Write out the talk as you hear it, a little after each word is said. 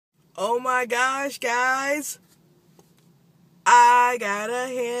Oh my gosh, guys. I got a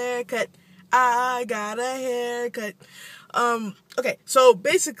haircut. I got a haircut. Okay, so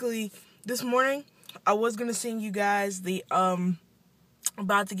basically, this morning, I was gonna sing you guys the,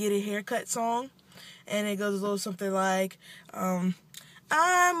 About to Get a Haircut song. And it goes a little something like, I'm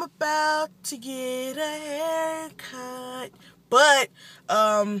about to get a haircut. But,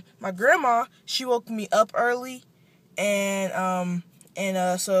 my grandma, she woke me up early.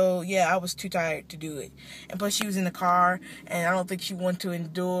 So yeah, I was too tired to do it. And plus she was in the car, and I don't think she wanted to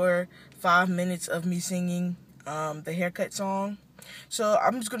endure 5 minutes of me singing the haircut song. So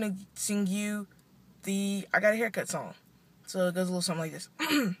I'm just gonna sing you the I Got a Haircut song. So it goes a little something like this.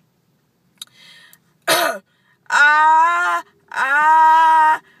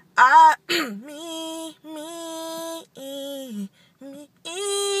 Me.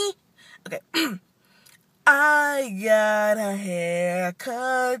 Okay. I got a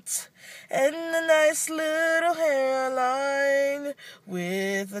haircut and a nice little hairline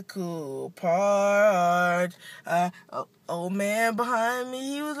with a cool part. Old man behind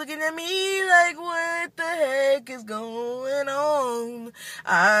me, he was looking at me like, what the heck is going on?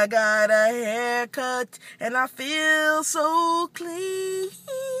 I got a haircut and I feel so clean.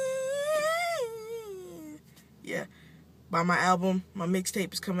 Yeah. Buy my album. My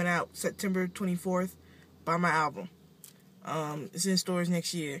mixtape is coming out September 24th. Buy my album. It's in stores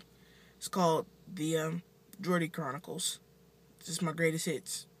next year. It's called the Jordy Chronicles. It's just my greatest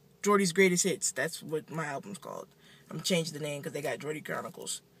hits. Jordy's greatest hits. That's what my album's called. I'm gonna change the name because they got Jordy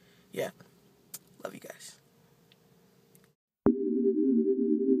Chronicles. Yeah. Love you guys.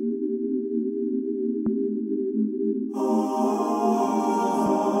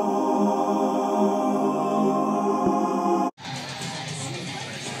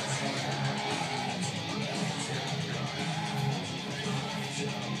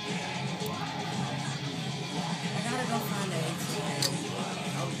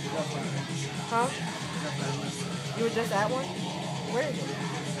 Huh? You were just at one? Where is it?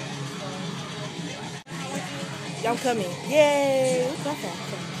 I'm coming. Yay! What's that?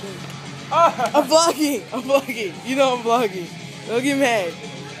 I'm vlogging. You know I'm vlogging. Don't get mad.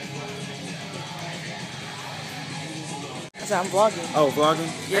 I said I'm vlogging. Oh, vlogging?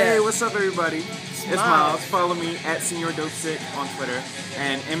 Yeah. Hey, what's up, everybody? It's Miles. Follow me at SeñorDopeSick on Twitter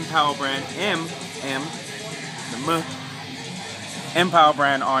and MPowerBrand,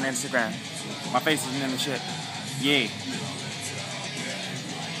 MPowerBrand on Instagram. My face isn't in the shit. Yay.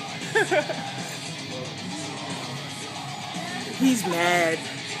 He's mad.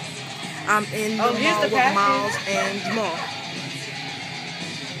 I'm in the mall with Miles and Jamal.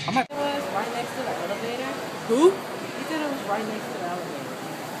 It was right next to the elevator. Who? He said it was right next to the elevator.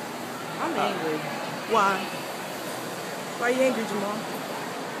 I'm angry. Why? Why are you angry, Jamal?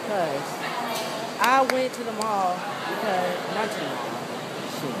 Because I went to the mall not to the mall.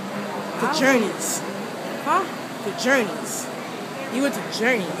 Shit. To Journeys. Huh? To Journeys. You went to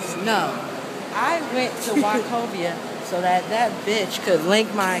Journeys. No. I went to Wachovia so that bitch could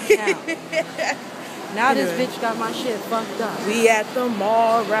link my account. Now this bitch got my shit fucked up. We at the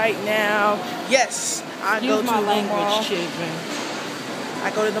mall right now. Yes, I Excuse go to my the language, mall. children.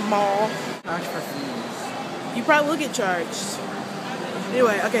 I go to the mall. Charge for fees. You probably will get charged.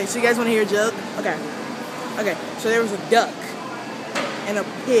 Anyway, okay, so you guys want to hear a joke? Okay, so there was a duck and a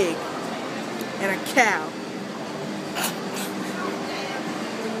pig and a cow.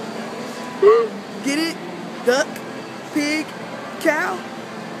 Get it? Duck, pig, cow?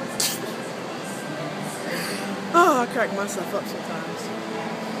 Oh, I crack myself up sometimes.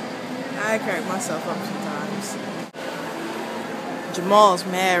 Jamal's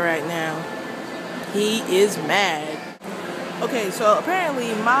mad right now. He is mad. Okay, so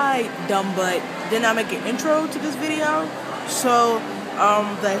apparently my dumb butt did not make an intro to this video. So,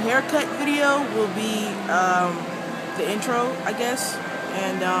 the haircut video will be, the intro, I guess.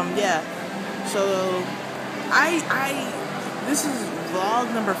 And, yeah. So, this is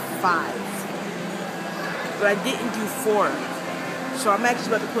vlog number 5. But I didn't do 4. So I'm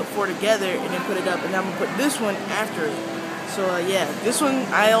actually about to put 4 together and then put it up. And then I'm going to put this one after it. So, yeah. This one,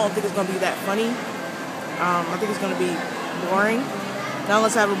 I don't think it's going to be that funny. I think it's going to be boring. Not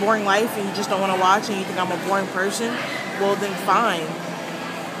unless I have a boring life and you just don't want to watch and you think I'm a boring person. Well, then fine.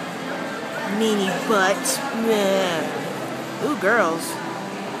 Meanie butt. Yeah. Ooh, girls.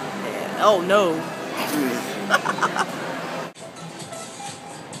 Yeah. Oh, no.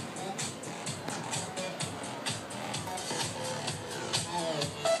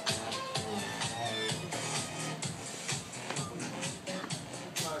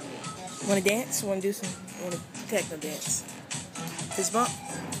 Want to dance? Want to do some? Want to techno dance? Fist bump?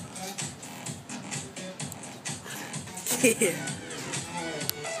 Yeah.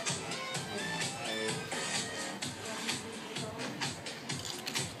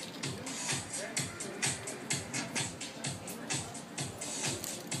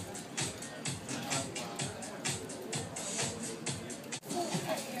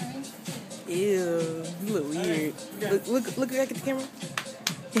 Ew, you look weird. Look back at the camera.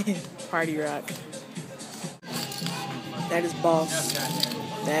 Party rock. That is boss.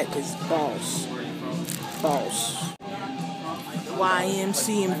 That is boss. Boss.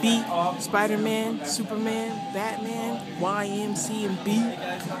 YMC and B. Spider-Man, Superman, Batman, YMC and B.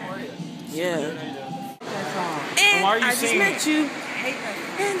 Yeah. And why are you I just saying met you.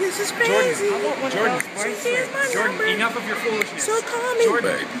 And this is crazy. Jordan, Here's my Jordan, number. enough of your foolishness. So call me.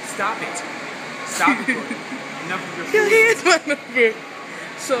 Jordan, stop it. Stop it, Jordan. Enough of your Yo, foolishness. here's my number.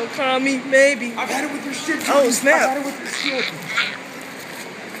 So call me, maybe. I've had it with your shit, Jordan. Oh, snap. I've had it with your shit.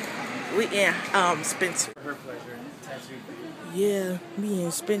 Spencer. Her pleasure. Tattoo. Yeah, me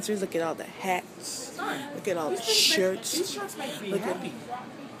and Spencer. Look at all the hats. Look at all the shirts. These shirts make me Look at happy.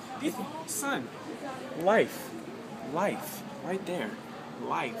 Son, life. Life. Right there.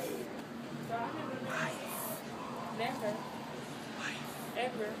 Life. Never.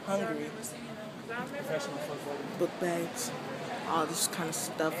 Ever. Hungry. Professional football. Book bags. All this kind of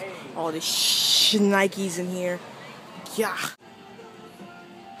stuff. All this Nikes in here. Yeah.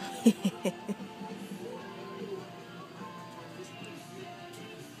 It's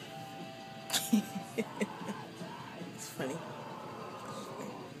funny.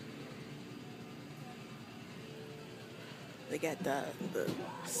 They got the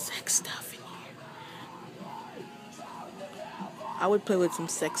sex stuff in here. I would play with some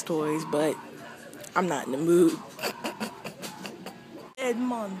sex toys, but I'm not in the mood.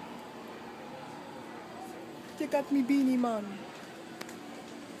 Edmond. Check out me beanie, man.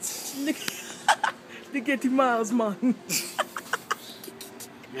 Look at the miles, man.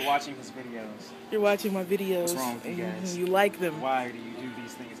 You're watching his videos. You're watching my videos. What's wrong with you guys? And you like them. Why do you do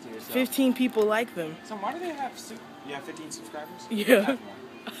these things to yourself? 15 people like them. So why do they have... You have 15 subscribers? Yeah.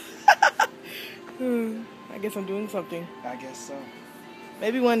 I have I guess I'm doing something. one. I guess so.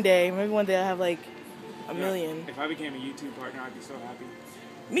 Maybe one day I'll have like a million. If I became a YouTube partner, I'd be so happy.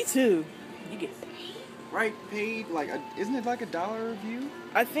 Me too. You get Right, paid, like, isn't it like $1 a view?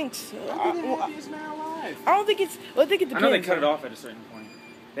 I think so. I'll be the happiest man alive. I don't think it's. Well, I think it depends. I know they cut it off at a certain point.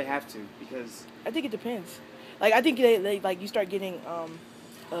 They have to, because... I think it depends. Like I think they like you start getting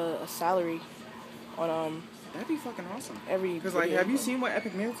a salary on That'd be fucking awesome. every. Because, like, video. have you seen what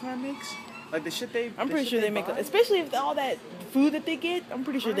Epic Meal Time makes? Like, the shit they... I'm the pretty shit sure they make, buy? especially if all that food that they get. I'm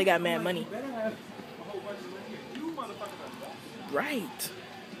pretty sure they got mad money. Right.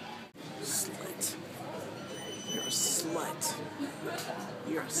 Slut. You're a slut.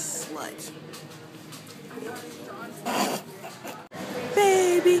 You're a slut.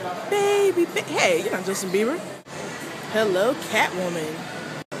 Baby, baby, hey, you're not Justin Bieber. Hello, Catwoman.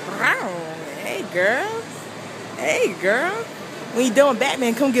 Hey, girl. Hey, girl. When you done with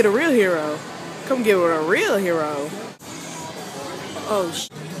Batman, come get a real hero. Come get with a real hero. Oh,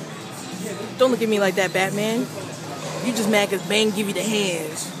 don't look at me like that, Batman. You just mad because Bane give you the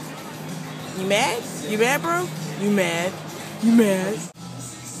hands. You mad? You mad, bro? You mad? You mad?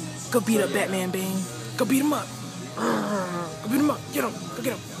 Go beat up Batman, Bane. Go beat him up. Go beat him up. Get him. Go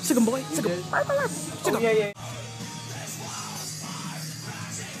get him. Sick him, boy. Sick him. Sick him. Yeah.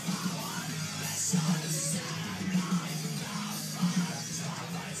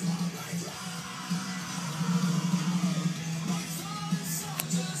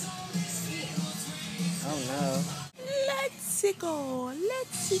 Oh no. Let's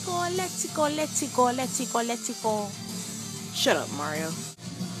go. Shut up, Mario.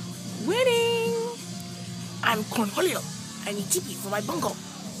 Winning! I'm Cornholio. I need TP for my bungo.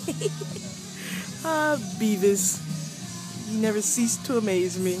 Beavis. You never cease to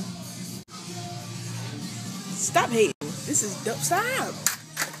amaze me. Stop hating. This is dope. Stop.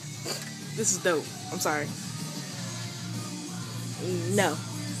 This is dope. I'm sorry. No.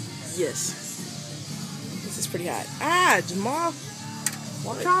 Yes. This is pretty hot. Jamal.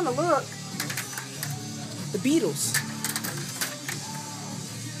 I'm trying to look. The Beatles.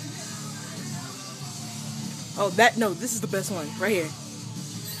 Oh, this is the best one. Right here.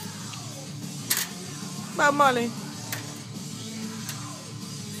 Bob Marley.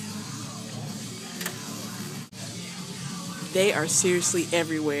 They are seriously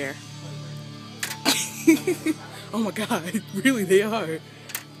everywhere. Oh my God. Really, they are.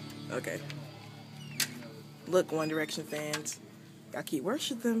 Okay. Look, One Direction fans. Y'all keep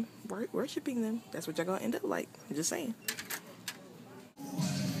worshiping them. That's what y'all gonna end up like. I'm just saying.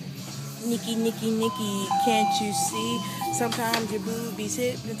 Nikki, Nikki, Nikki, can't you see? Sometimes your boobies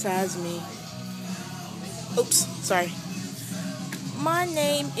hypnotize me. Oops, sorry. My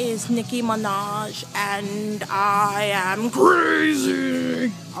name is Nicki Minaj, and I am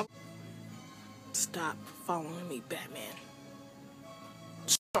crazy. Stop following me, Batman.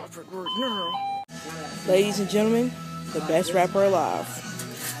 Stop it right now. Ladies and gentlemen, the best rapper alive.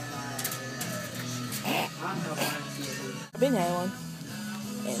 I've been had one.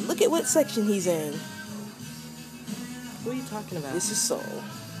 And look at what section he's in. What are you talking about? This is Soul.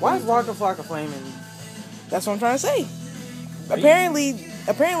 Why is Waka Flocka flaming? That's what I'm trying to say. Apparently,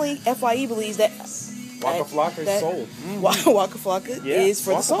 FYE believes that Waka Flocka is soul. Waka Flocka is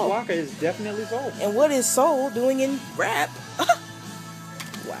for the soul. Waka Flocka is definitely soul. And what is soul doing in rap?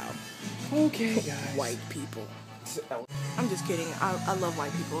 Wow. Okay, guys. White people. I'm just kidding. I love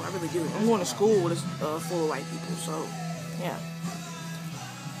white people. I really do. I'm going to school with full of white people, so yeah.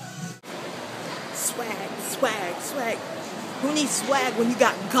 Swag, swag, swag. Who needs swag when you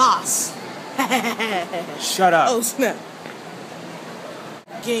got goss? Shut up. Oh snap.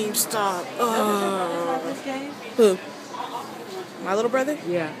 GameStop. This game? Who? My little brother?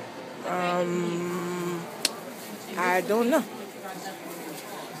 Yeah. I don't know.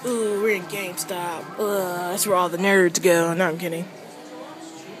 Ooh, we're in GameStop. That's where all the nerds go. No, I'm kidding.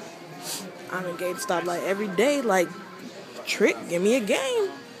 I'm in GameStop like every day. Like, Trick, give me a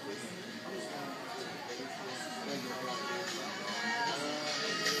game.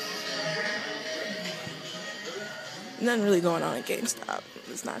 Nothing really going on at GameStop.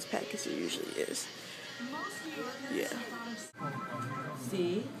 It's not as packed as it usually is. Yeah.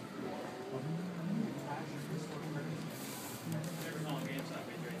 See?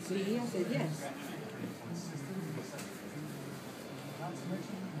 See, I said yes.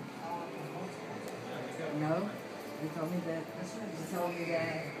 No? You told me that. You told me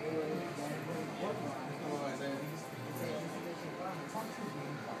that it was.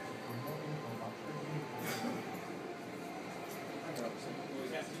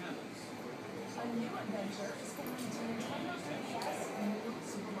 A new adventure is coming to Nintendo 3DS and New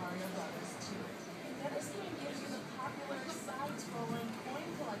Super Mario Bros. 2. Now this game gives you the popular side-scrolling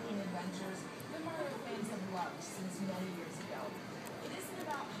coin-collecting adventures that Mario fans have loved since many years ago. It isn't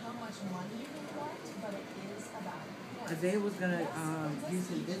about how much money you can collect, but it is about coins. Isaiah was gonna use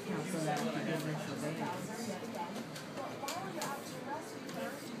his discount so that he could get extra Yet again, but while you're out to rescue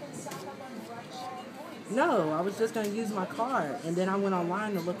first, you can stock up on bright shiny coins. No, I was just gonna use my card, and then I went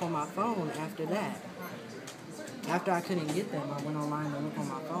online to look on my phone after that. After I couldn't get them, I went online to look on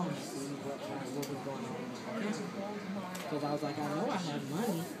my phone to see what was going on with my account. Because I was like, I know I have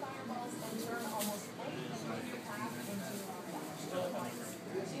money.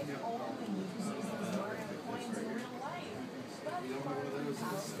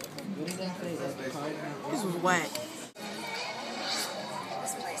 What did that say? That the card This was whack.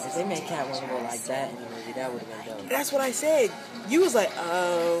 If they made Catwoman go like that in the movie, that would have been dope. That's what I said. You was like,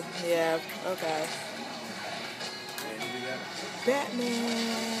 oh, yeah, okay.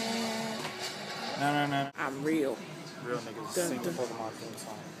 Batman. No. I'm real. Real niggas Dun, sing the dun. Pokemon theme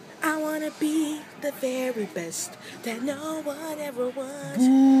song. I wanna be the very best that no one ever was.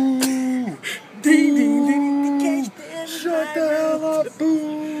 Boo! Ding, ding, ding, ding, catch them. Shut the hell up!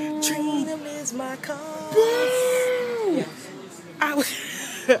 Boo! Treat them as my cause. Boo!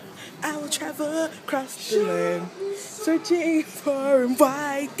 I will travel across the land, searching far and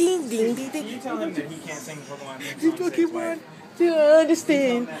wide. Ding, ding, ding, ding. Can you tell him that he can't sing Pokemon theme song? Pokemon to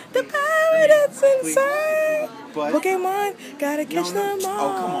understand the power that's inside. But Pokemon, gotta catch them all.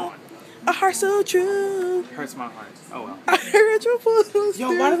 Oh, come on. A heart so true. Hurts my heart. Oh well. I heard your voice. Yo,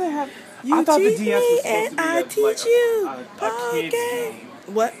 why do they have? You I thought the teach DS was me supposed and to be I a, teach like you. a kid's game.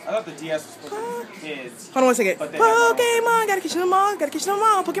 What? I thought the DS was supposed to be for kids. Hold on one second. But they have Pokemon, gotta catch them all. Gotta catch them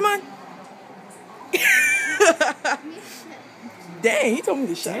all. Pokemon. Dang, he told me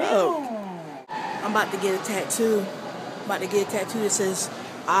to shut up. I'm about to get a tattoo. I'm about to get a tattoo that says,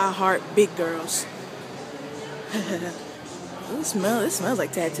 I heart big girls. Ooh, it smells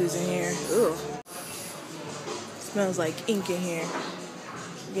like tattoos in here. Ooh. Smells like ink in here.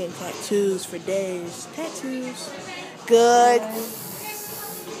 I'm getting tattoos for days. Tattoos. Good.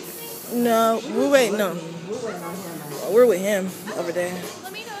 No, we're with him over there.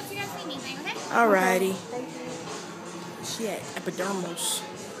 Let me know if you guys need anything, okay? Alrighty. She had epidermals.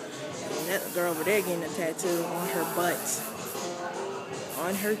 And that girl over there getting a tattoo on her butt.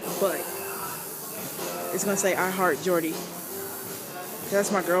 On her butt. It's gonna say, I heart Jordy.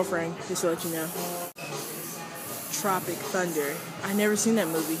 That's my girlfriend, just to let you know. Tropic Thunder. I never seen that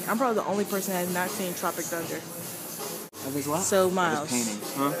movie. I'm probably the only person that has not seen Tropic Thunder. Of his what? So Of Miles, his painting.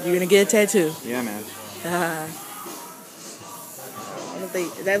 Huh? you're gonna get a tattoo. Yeah, man. I don't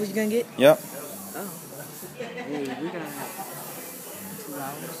think, is that what you're gonna get? Yep. Oh, Hey, we got 2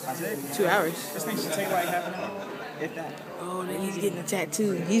 hours. That's it. 2 hours. This thing should take like half an hour. If that. Oh, then he's getting a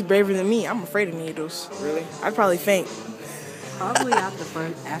tattoo. He's braver than me. I'm afraid of needles. Really? I'd probably faint. Probably after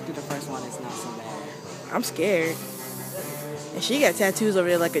the first one, it's not so bad. I'm scared. And she got tattoos over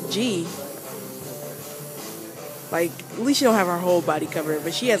there like a G. Like, at least she don't have her whole body covered,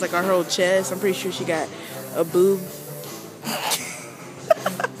 but she has like her whole chest. I'm pretty sure she got a boob.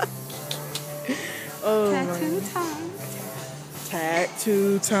 Oh, Tattoo time.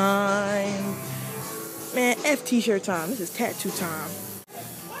 tattoo time. Man, F t-shirt time. This is tattoo time.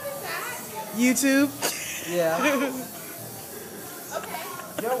 YouTube. Yeah.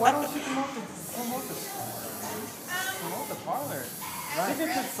 Yo, why don't you come off the parlor? Right. Look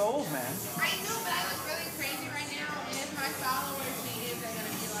at the souls, man. I know, but I look really crazy right now, and if my followers see it, they're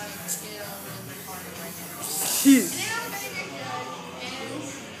gonna be like, "Ew, I'm retarded right now." And then I'm gonna get good, and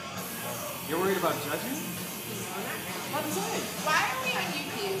You're worried about judging? What is that? why are we on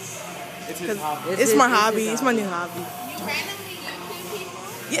YouTube? It's his hobby. It's my hobby. It's my new hobby. You randomly YouTube people?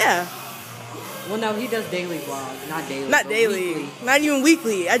 Yeah. Well, no, he does daily vlogs. Not daily. Not but daily. weekly. Not even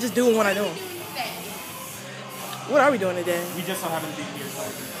weekly. I just do it when I do What them. are you doing today? What are we doing today? We just so happen to be here. So.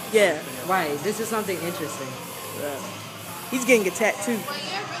 Yeah. Right. This is something interesting. He's getting a tattoo. Well,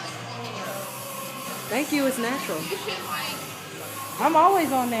 you have really cool hair. Thank you. It's natural. You should like. I'm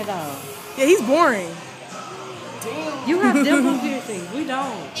always on that though. Yeah, he's boring. You have dimple piercings. We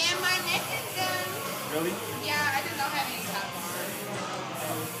don't. And my neck is done. Really? Yeah, I just don't have any top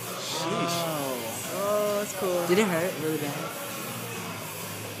on. Sheesh. Oh, that's cool. Did it hurt really bad?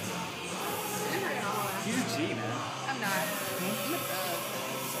 He's a G, man. I'm not. I'm a thug.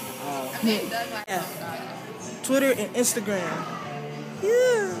 Oh. I'm being thug like Yeah. oh god. Twitter and Instagram.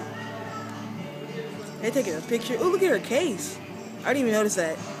 Yeah. They taking a picture. Oh, look at her case. I didn't even notice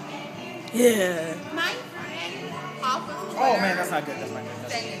that. Yeah. My friend off of Twitter. Oh, man, that's not good. That's not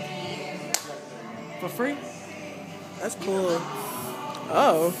good. sent it to me. For free? That's cool.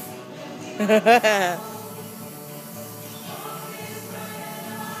 Oh.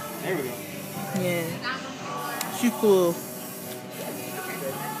 There we go. Yeah. She cool.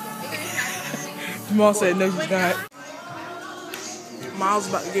 Jamal said no, she's not. Miles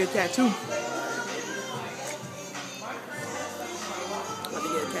about to get a tattoo. About to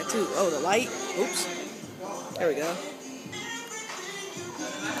get a tattoo. Oh, the light. Oops. There we go.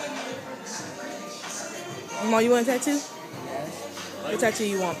 Jamal, you want a tattoo? What tattoo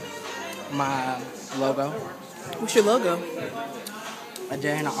you want? My logo. What's your logo? A J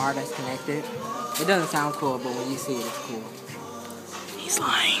and an R that's connected. It doesn't sound cool, but when you see it, it's cool. He's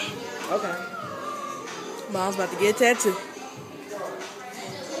lying. Okay. Miles about to get a tattoo.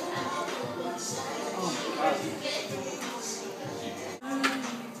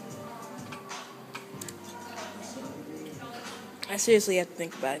 I seriously have to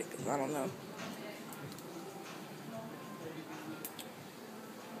think about it because I don't know.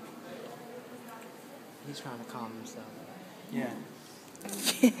 He's trying to calm himself. Yeah.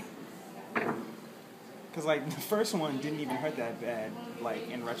 Because, like, the first one didn't even hurt that bad, like,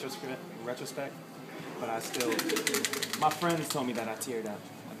 in retrospect. But I still... My friends told me that I teared up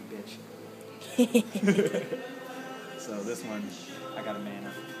like a bitch. So this one, I gotta man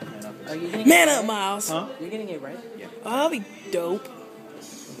up. Are you getting Man it up, right? Miles. Huh? You're getting it right? Yeah. Oh, that'll be dope.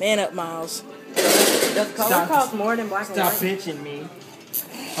 Man up, Miles. Does color Stop- cost more than black and Stop white? bitching me.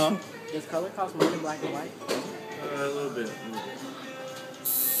 Huh? Does color cost more than black and white? A little bit.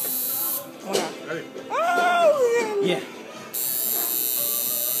 Oh, Yeah.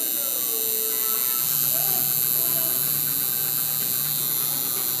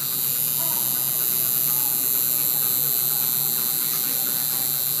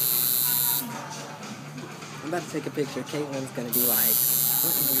 I'm about to take a picture. Caitlin's gonna be like,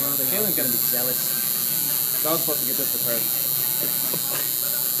 what in the world are Caitlin's gonna be jealous. So I was supposed to get this with her.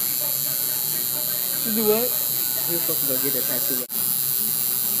 do what? He was supposed to go get a tattoo.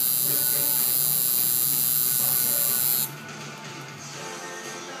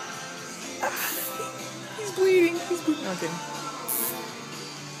 He's bleeding. He's bleeding. Okay.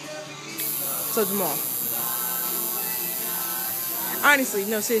 So Jamal, honestly,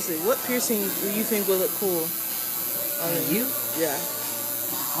 no, seriously, what piercing do you think will look cool on You? Yeah.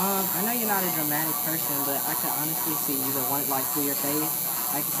 I know you're not a dramatic person, but I could honestly see either one, like through your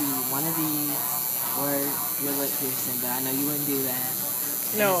face. I could see one of these or your lip piercing, but I know you wouldn't do that.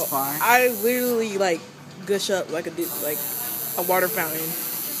 And No, it's far. I literally like gush up like a water fountain.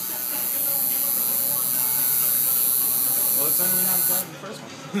 Well, it's certainly not as bad as the first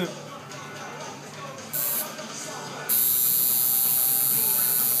one.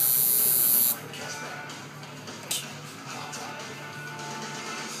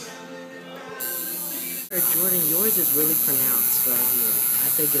 Jordan, yours is really pronounced right here.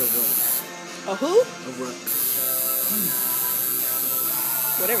 I say get a rook. A who? A rook.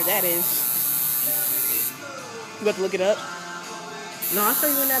 Whatever that is. You about to look it up? No, I'll show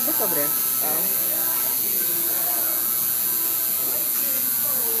you in that book over there. Oh.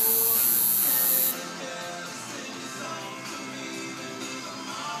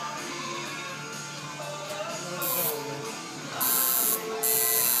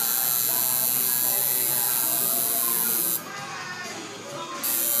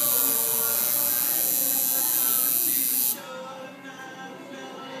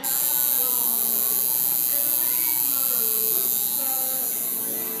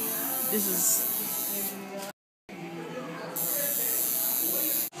 This is.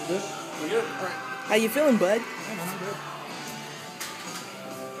 Good? We good? How you feeling, bud? Yeah, man, I'm good.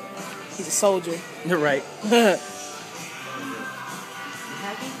 He's a soldier. You're right. You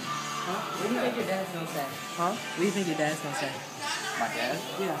happy? Huh? What do you think your dad's gonna say? Huh? What do you think your dad's gonna say? My dad?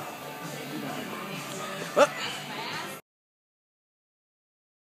 Yeah. Oh.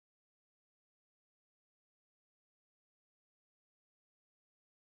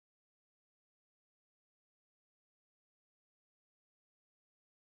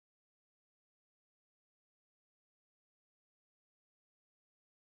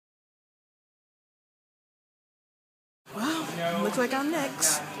 Well, looks like I'm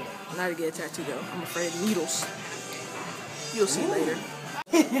next. Not to get a tattoo though. I'm afraid of needles. You'll see later.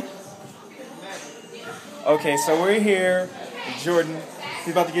 Okay, so we're here with Jordan.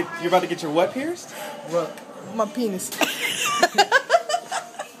 You're about to get your what pierced? Rook. My penis.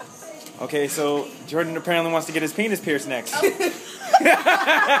 Okay, so Jordan apparently wants to get his penis pierced next.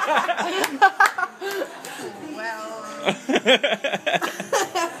 Well,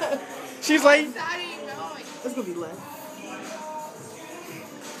 She's like, how do you know? It's gonna be left.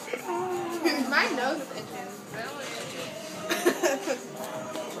 My nose is itching. Really itching.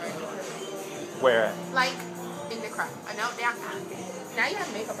 where? Like in the crop. I know now you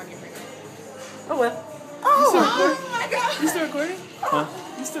have makeup on your finger. Oh well. Oh my god. You still recording? Huh?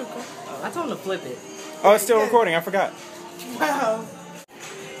 You still recording? I told him to flip it. Oh, it's still recording. I forgot. Wow.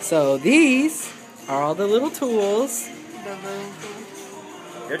 So these are all the little tools.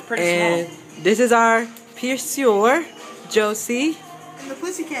 You're pretty And this is our pierceur, Josie. And the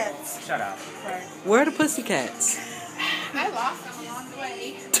pussycats. small. Shut up. Sorry. Where are the pussycats? I lost them along the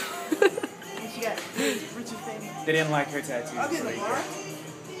way. And she got Richard's family. They didn't like her tattoos. I'll get so the they- bar.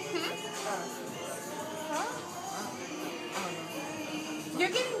 You're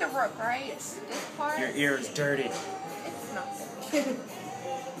getting the rook, right? This part. Your ear is dirty. It's not. Leave them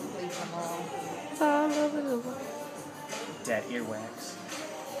alone. It's all over the world. Dead earwax.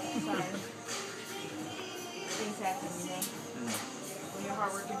 Sorry. Things happen, you know. When you're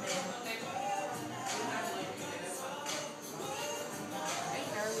hardworking man.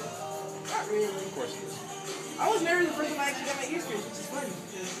 Not really. Of course it is. I was nervous the first time I actually got my ears pierced, which is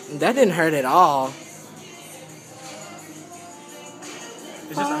funny. That didn't hurt at all.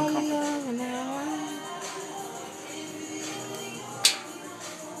 It's just uncomfortable.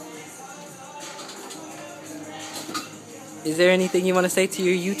 Is there anything you want to say to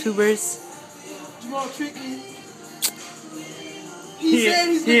your YouTubers? You won't trick me. He said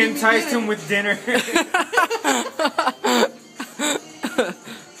he's gonna he give me enticed dinner. him with dinner.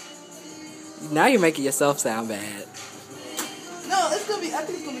 Now you're making yourself sound bad. No, it's gonna be. I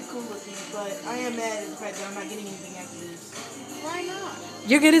think it's gonna be cool looking, but I am mad at the fact that I'm not getting anything after this. Why not?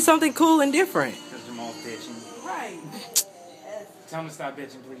 You're getting something cool and different. Because Jamal's bitching. Right. Tell him to stop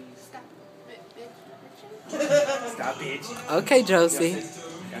bitching, please. Stop. Bitch. Stop bitching. Okay, Josie.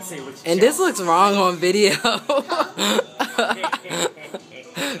 Gotta say what you And this looks wrong on video.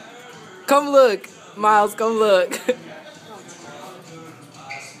 Come look. Miles, come look.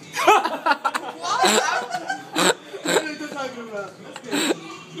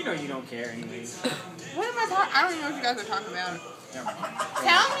 You know you don't care anyways. What am I talking? I don't even know what you guys are talking about. Never mind.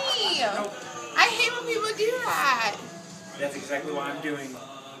 Tell me. I hate when people do that. That's exactly what I'm doing.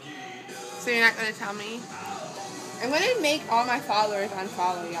 So you're not gonna tell me? I'm gonna make all my followers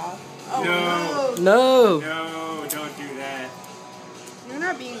unfollow y'all. Oh, No. No, don't do that. You're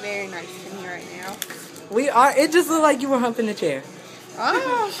not being very nice to me right now. We are. It just looked like you were humping the chair.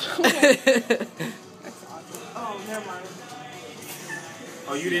 Oh. Oh, never mind.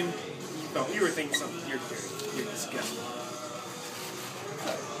 Oh, you didn't? No, you were thinking something. You're disgusting.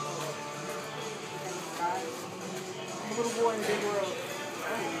 a little boy in a big world.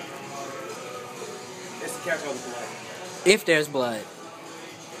 It's to catch all the blood. If there's blood.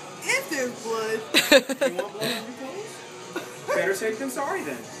 If there's blood. You want blood on your clothes? Better safe than sorry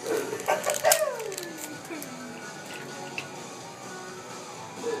then.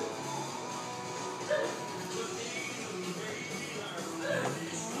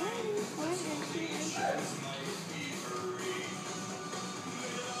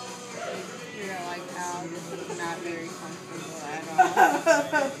 You're like, ow, this is not very comfortable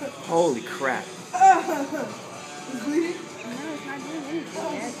at all. Holy crap. It's bleeding? No, it's not doing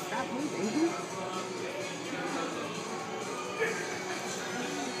anything yet. Stop moving.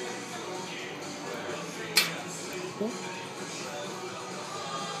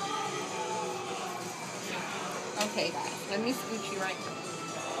 Okay, guys, let me scoot you right now.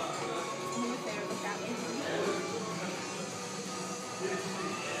 Move there, look that way.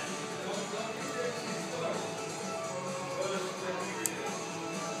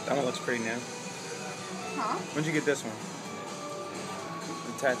 That one looks pretty new. Huh? When'd you get this one?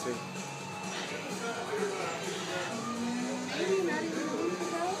 The tattoo. Maybe not even a week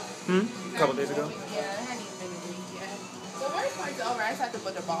ago. A couple days ago? Yeah, it hadn't even been a week yet. So worst part's over. I just have to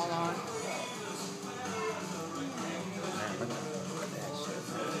put the ball on.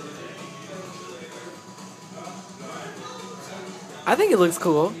 I think it looks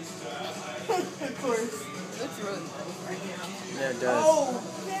cool. Of course. It looks really cool right now. Yeah, it does.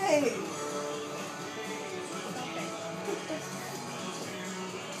 Oh, yay.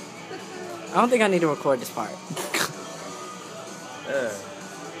 I don't think I need to record this part. Ugh.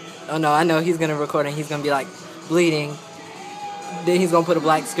 Oh no, I know he's gonna record and he's gonna be like bleeding. Then he's gonna put a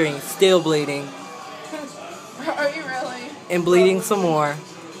black screen, still bleeding, Are you really? and bleeding some more.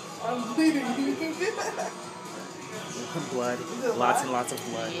 I'm bleeding. Blood. Lots and lots of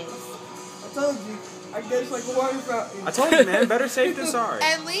blood. Yes. I told you. I guess like a water fountain. I told you, man. Better safe than sorry.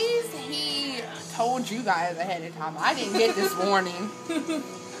 At least he told you guys ahead of time. I didn't get this warning. I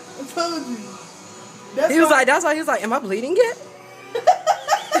told you. That's He was why- like, that's why he was like, am I bleeding yet?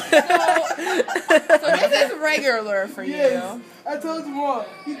 So this is regular for Yes, you. I told you all.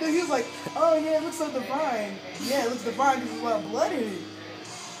 He was like, oh yeah, it looks so divine. Yeah, it looks divine because there's a lot of blood in it.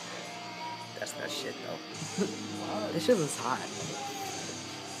 That's that shit, though. This shit was hot.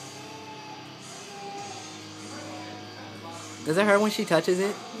 Does it hurt when she touches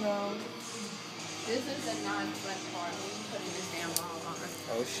it? No. This is the non-fun part when you putting this damn ball on.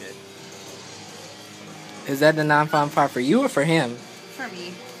 Oh, shit. Is that the non-fun part for you or for him? For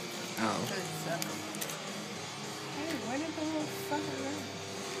me. Oh. Cause, hey, where did the little fucker go?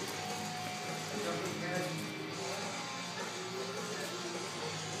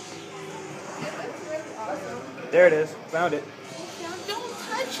 It looks really awesome. There it is. Found it. Now, don't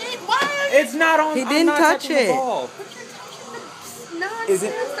touch it. Why are you It's not on. He I'm didn't not touch touching the it. ball. touching the nonsense? Is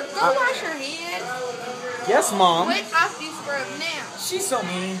it- Go wash your hands. Yes, Mom. Wet off these scrub now. She's so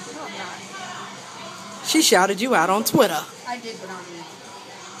mean. No, I'm not. She shouted you out on Twitter. I did, but on me.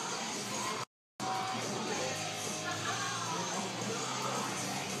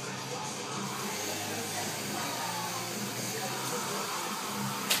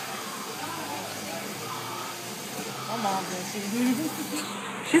 My mom didn't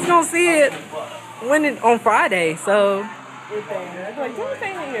see She's gonna see it on Friday, so everything. Like, do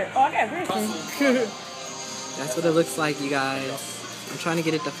anything here. Oh, I got everything. that's what it looks like, you guys. I'm trying to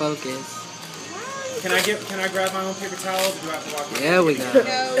get it to focus. Can I grab my own paper towels? Or do I have to walk? There we go.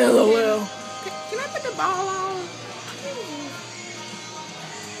 No. LOL. Can I put the ball on?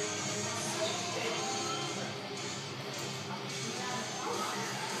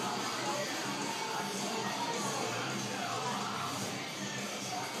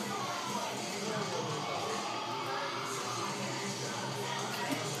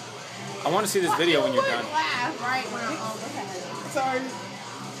 I want to see this video when you're done. Laugh right when I'm on the head. Sorry.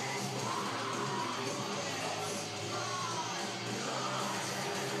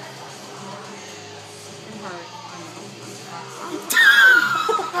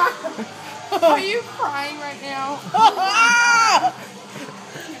 Are you crying right now?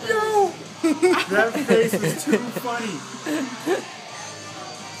 No. That face was too funny.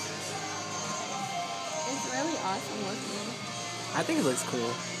 It's really awesome looking. I think it looks cool.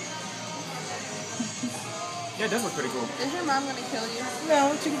 Yeah, it does look pretty cool. Is your mom gonna kill you?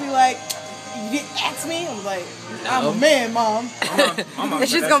 No, she could be like, you didn't ask me? I was like, I'm No. a man, Mom. And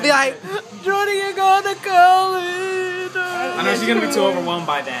she's gonna be like, Jordan, you're going to college. I know she's gonna be too overwhelmed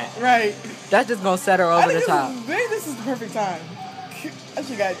by that. Right. That's just gonna set her I over think the top. maybe this is the perfect time. I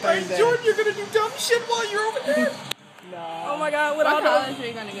should got Hey, Thursday. Jordan, you're gonna do dumb shit while you're over there. No. Oh my God, What college are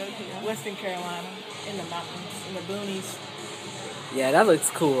you gonna go to? Western Carolina. in the mountains, in the boonies. Yeah, that looks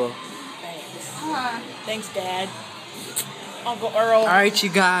cool. Thanks. Thanks, Dad. Uncle Earl. All right, you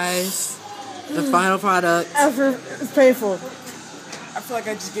guys. The final product. It's painful. I feel like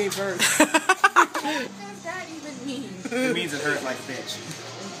I just gave birth. What does that even mean? It means it hurt like a bitch.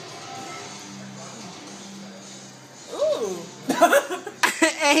 Ooh.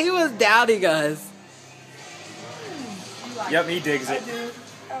 And he was doubting us. Yep, he digs I it. do.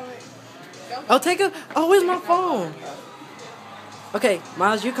 Oh, where's my phone? Okay,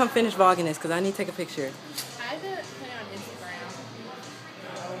 Miles, you come finish vlogging this because I need to take a picture. I had to put it on Instagram.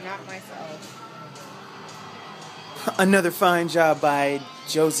 Oh, not myself. Another fine job by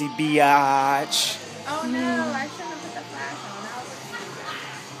Josie Biatch. Oh no, I shouldn't have put the flash on. That was stupid.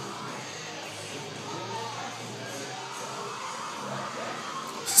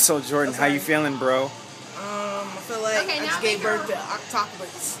 So Jordan, how you feeling, bro? I feel like Okay, I now just gave make birth a- to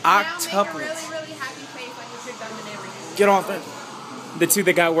octopuses. Now make a Octuplets. really, really happy face when you pick them and everything. Get off it. The two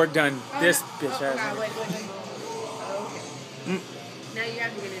that got work done. This bitch Oh, ass. God, wait. Okay. Now you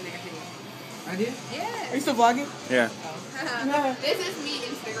have to get in there too. I did? Are you Yes. still vlogging? Yeah. This is me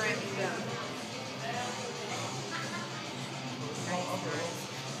Instagramming them.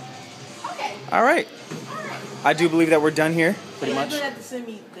 Okay. All right. I do believe that we're done here, pretty much. You're gonna have to send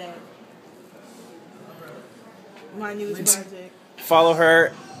me that. My newest project. Follow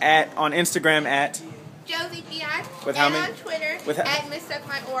her on Instagram at Josie Biatch. With how and many- on Twitter with at Miss Suck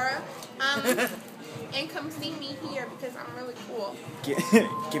My Aura. And come see me here because I'm really cool. give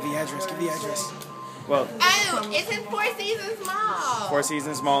the address. Give the address. Well, Oh, it's in Four Seasons Mall. Four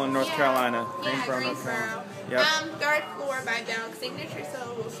Seasons Mall in North Yeah. Carolina. Yeah, Greensboro, North Greensboro. Carolina. Yep. Third floor by Dunk Signature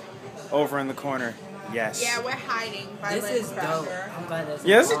Souls. Over in the corner. Yes. Yeah, we're hiding by This is dope. Cracker. I'm glad that's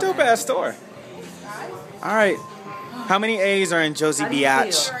Yeah, this is a dope ass store. All right. How many A's are in Josie How do you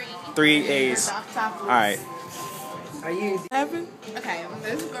Biatch? feel? 3 A's. All right. Are you? Happened? Okay,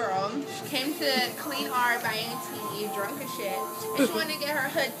 this girl, she came to Clean Art by Auntie, drunk as shit, and she wanted to get her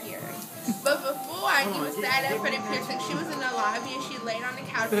hood pierced. But before I even sat up for the piercing, she was in the lobby and she laid on the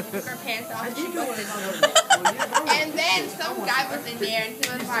couch and took her pants off and she busted them. And then some guy was in there and he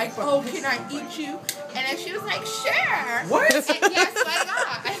was like, "Oh, can I eat you?" And then she was like, "Sure." What? And yes, my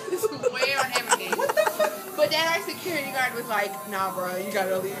God, I swear on everything. But then our security guard was like, "Nah, bro, you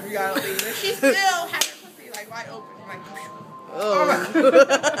gotta leave, you gotta leave." And she still had her pussy like wide open. I'm like,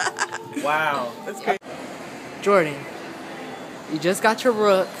 Wow. That's great. Jordan, you just got your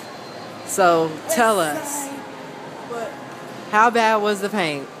rook. So tell us, But how bad was the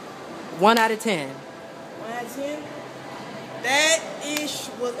pain? 1 out of 10. 1 out of 10? That ish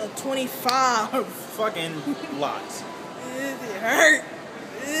was a 25. Fucking lots. It hurt.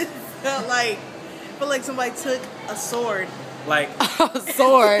 It felt like somebody took a sword. Like,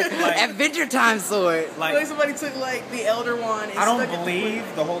 Sword. Adventure Time sword. Like somebody took like the Elder Wand and I don't stuck it to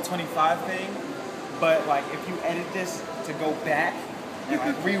believe the whole 25 thing, but like if you edit this to go back and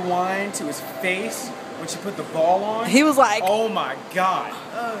like rewind to his face when she put the ball on, He was like, oh my god.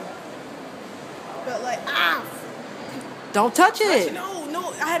 But like, don't touch it.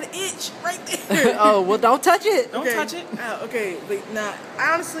 no, I had an itch right there. Oh, well, don't touch it. Don't touch it. Okay, but nah,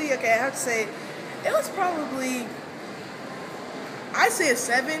 honestly, okay, I have to say, it was probably, I'd say a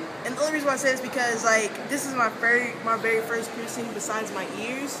 7. And the only reason why I say it is because like this is my very first piercing besides my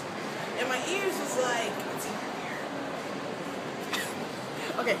ears, and my ears was like,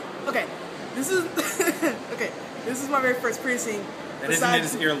 okay, this is okay. This is my very first piercing. That isn't in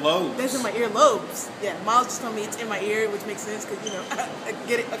his earlobes. That's in my earlobes. Yeah, Miles just told me it's in my ear, which makes sense because you know I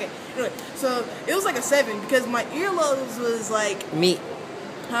get it. Okay, anyway, so it was like a 7 because my earlobes was like, Meat.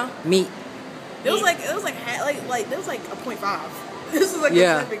 huh? Meat. It was like there was like a 0.5. This is like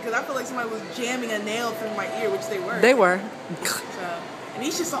Yeah. a 7 because I feel like somebody was jamming a nail through my ear, which they were. They were. So, and he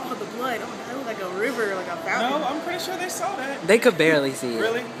just saw the blood. Oh, that was like a river, like a fountain. No, I'm pretty sure they saw that. They could barely see it.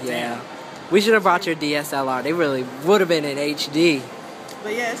 Really? Yeah. Damn. We should have brought your DSLR. They really would have been in HD.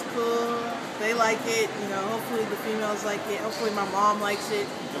 But yeah, it's cool. They like it. You know, hopefully the females like it. Hopefully my mom likes it.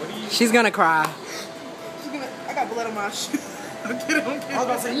 She's gonna cry. I got blood on my shoe. I'm kidding. I was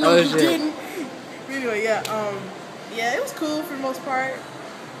about to say, Oh, no, you shit. didn't. But anyway, yeah, it was cool for the most part.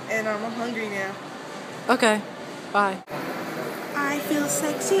 And I'm hungry now. Okay. Bye. I feel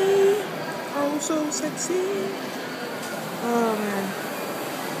sexy. Oh, so sexy. Oh man.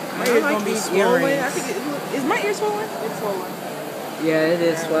 My ear's gonna be these swollen. earrings. I think is my ear swollen? It's swollen. Yeah, it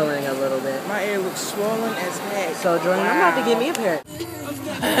is swelling a little bit. My ear looks swollen as heck. So, Jordan, I'm about to get me a pair.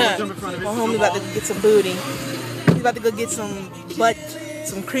 My homie about to get some booty. He's about to go get some butt,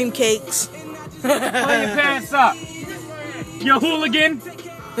 some cream cakes. Pull your pants up. You hooligan.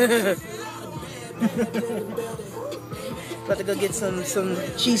 About to go get some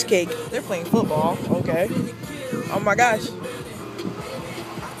cheesecake. They're playing football. Okay. Oh my gosh.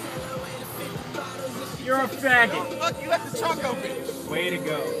 You're a faggot. Look, you left the trunk open. Way to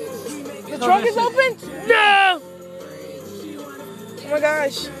go. The trunk is open? No! Oh my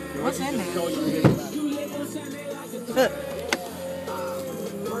gosh. What's in there?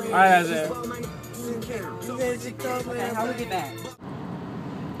 Alright, Isaiah. Okay, how we get back?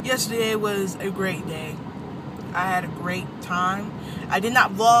 Yesterday was a great day. I had a great time. I did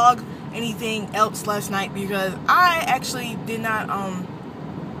not vlog anything else last night because I actually did not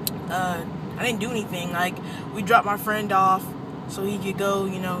I didn't do anything. Like, we dropped my friend off so he could go,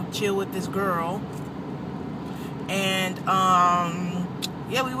 you know, chill with this girl. And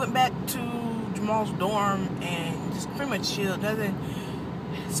yeah, we went back to Jamal's dorm and just pretty much chilled. Nothing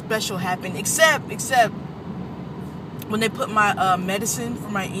special happened except when they put my medicine for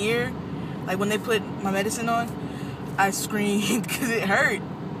my ear. Like, when they put my medicine on, I screamed because it hurt.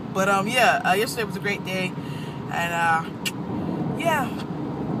 But yeah, yesterday was a great day, and yeah,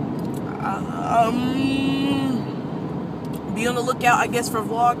 be on the lookout, I guess, for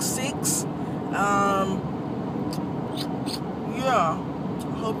vlog 6. Yeah,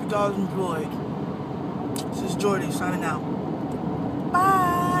 hope you guys enjoyed. This is Jordy signing out.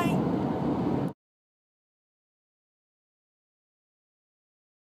 Bye.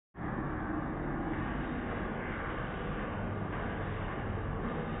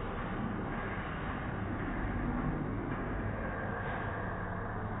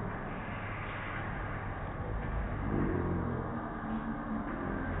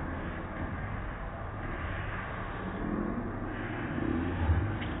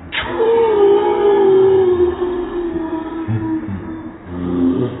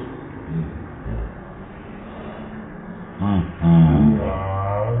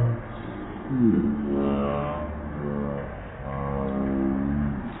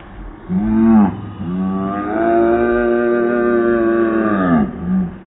 Mm-hmm.